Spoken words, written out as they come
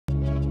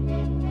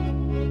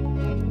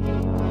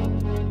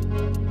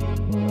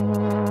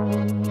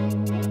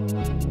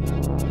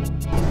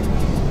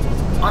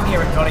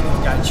Notting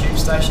Hill Gate Tube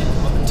Station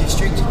on the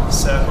District,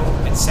 Circle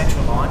and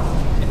Central Line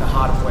in the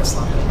heart of West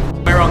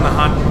London. We're on the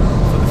hunt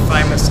for the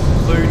famous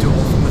Blue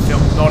Door from the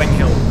film Notting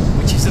Hill,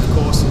 which is of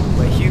course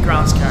where Hugh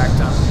Grant's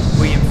character,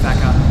 William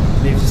Thacker,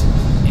 lives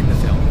in the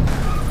film.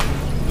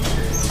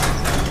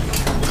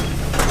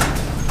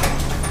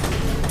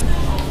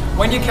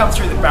 When you come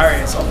through the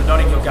barriers of the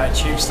Notting Hill Gate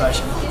Tube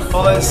Station,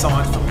 follow the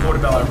signs for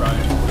Portobello Road.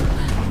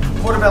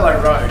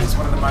 Portobello Road is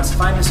one of the most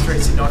famous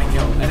streets in Notting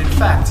Hill, and in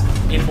fact,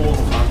 in all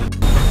of London.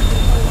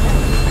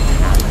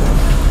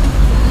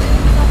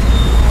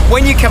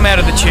 When you come out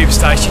of the tube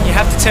station, you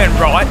have to turn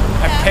right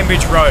at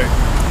Pembridge Road.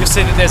 You'll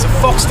see that there's a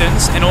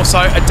Foxtons and also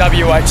a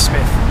WH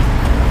Smith.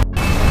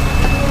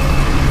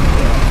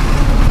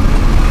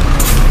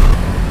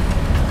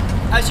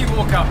 As you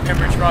walk up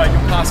Pembridge Road,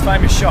 you'll pass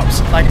famous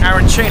shops like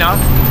Arancina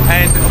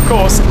and, of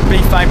course,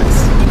 Be Famous,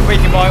 where you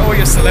can buy all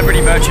your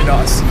celebrity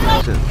merchandise.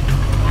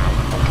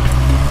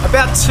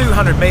 About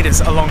 200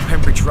 metres along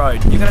Pembridge Road,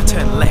 you're going to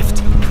turn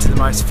left into the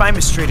most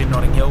famous street in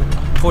Notting Hill,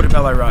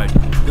 Portobello Road.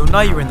 You'll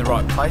know you're in the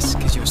right place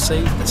because you'll see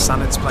the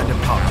Sun and Splendour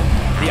pub,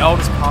 the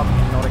oldest pub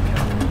in Notting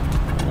Hill.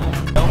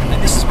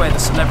 And this is where the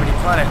Celebrity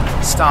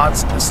Planet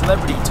starts the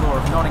celebrity tour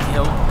of Notting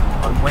Hill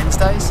on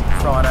Wednesdays,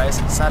 Fridays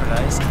and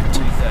Saturdays at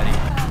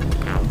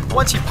 2:30.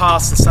 Once you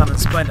pass the Sun and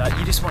Splendour,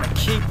 you just want to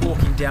keep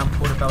walking down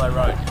Portobello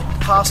Road,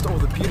 past all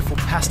the beautiful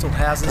pastel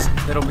houses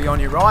that'll be on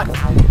your right,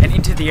 and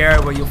into the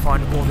area where you'll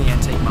find all the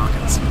antique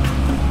markets.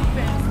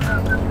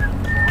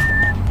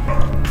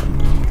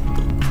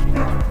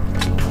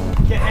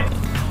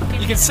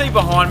 You can see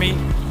behind me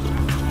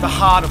the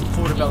heart of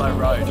Portobello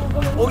Road.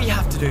 All you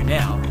have to do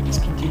now is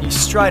continue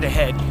straight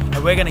ahead,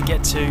 and we're going to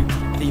get to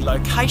the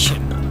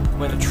location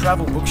where the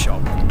travel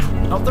bookshop,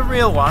 not the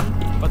real one,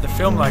 but the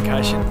film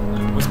location,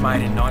 was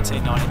made in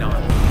 1999.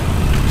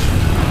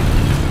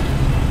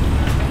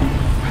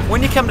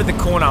 When you come to the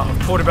corner of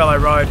Portobello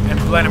Road and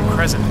Blenheim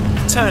Crescent,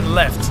 turn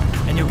left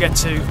and you'll get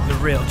to the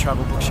real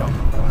travel bookshop.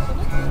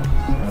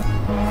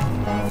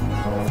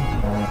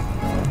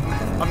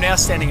 I'm now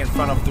standing in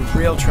front of the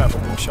real travel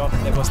bookshop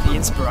that was the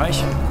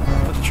inspiration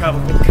for the travel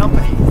book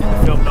company in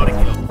the film Notting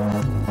Hill.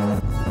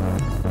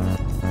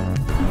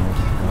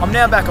 I'm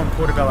now back on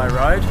Portobello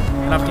Road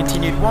and I've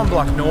continued one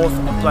block north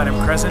of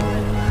Blenheim Crescent.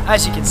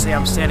 As you can see,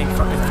 I'm standing in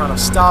front of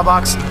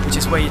Starbucks, which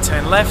is where you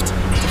turn left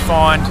to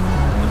find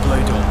the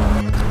Blue Door.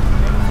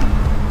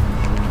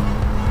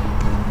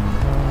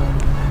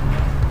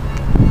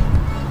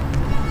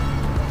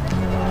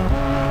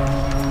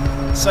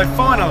 So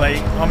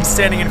finally, I'm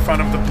standing in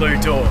front of the Blue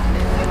Door.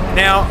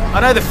 Now, I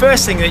know the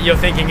first thing that you're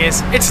thinking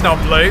is, it's not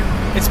blue,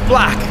 it's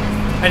black.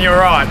 And you're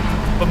right,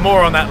 but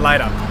more on that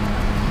later.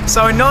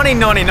 So in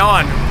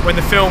 1999, when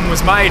the film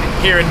was made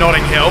here in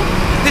Notting Hill,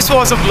 this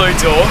was a Blue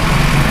Door,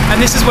 and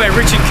this is where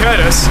Richard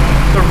Curtis,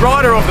 the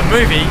writer of the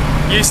movie,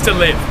 used to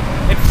live.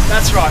 And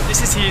that's right,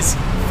 this is his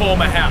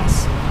former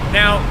house.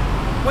 Now,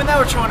 when they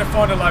were trying to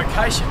find a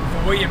location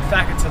for William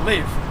Thacker to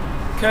live,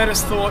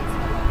 Curtis thought,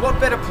 what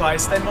better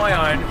place than my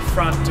own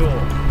front door?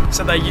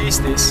 So they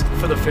used this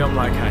for the film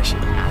location.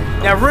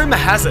 Now, rumour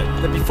has it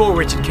that before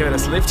Richard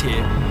Curtis lived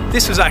here,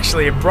 this was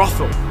actually a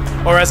brothel,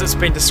 or as it's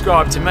been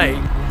described to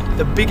me,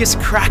 the biggest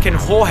crack and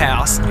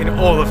whorehouse in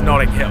all of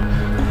Notting Hill.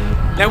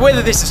 Now,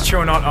 whether this is true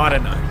or not, I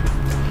don't know.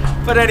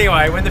 But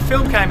anyway, when the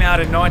film came out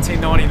in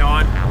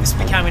 1999, this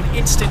became an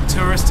instant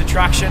tourist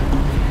attraction,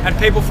 and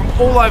people from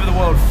all over the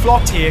world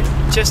flocked here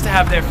just to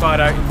have their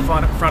photo in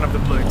front of the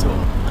Blue Door.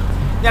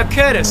 Now,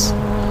 Curtis,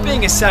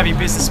 being a savvy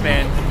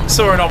businessman,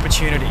 saw an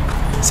opportunity.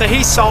 So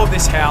he sold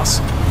this house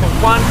for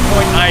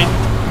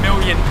 £1.8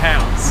 million.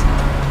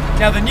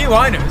 Now, the new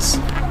owners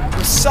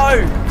were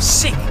so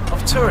sick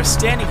of tourists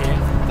standing here,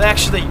 they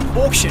actually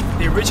auctioned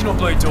the original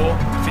Blue Door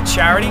for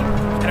charity,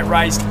 and it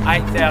raised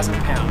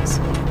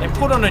 £8,000. They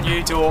put on a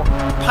new door,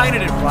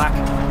 painted it black,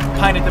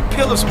 painted the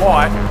pillars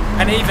white,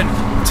 and even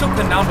took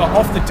the number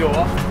off the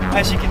door.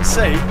 As you can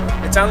see,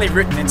 it's only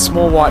written in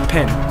small white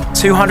pen,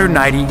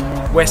 280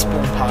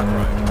 Westbourne Park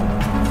Road.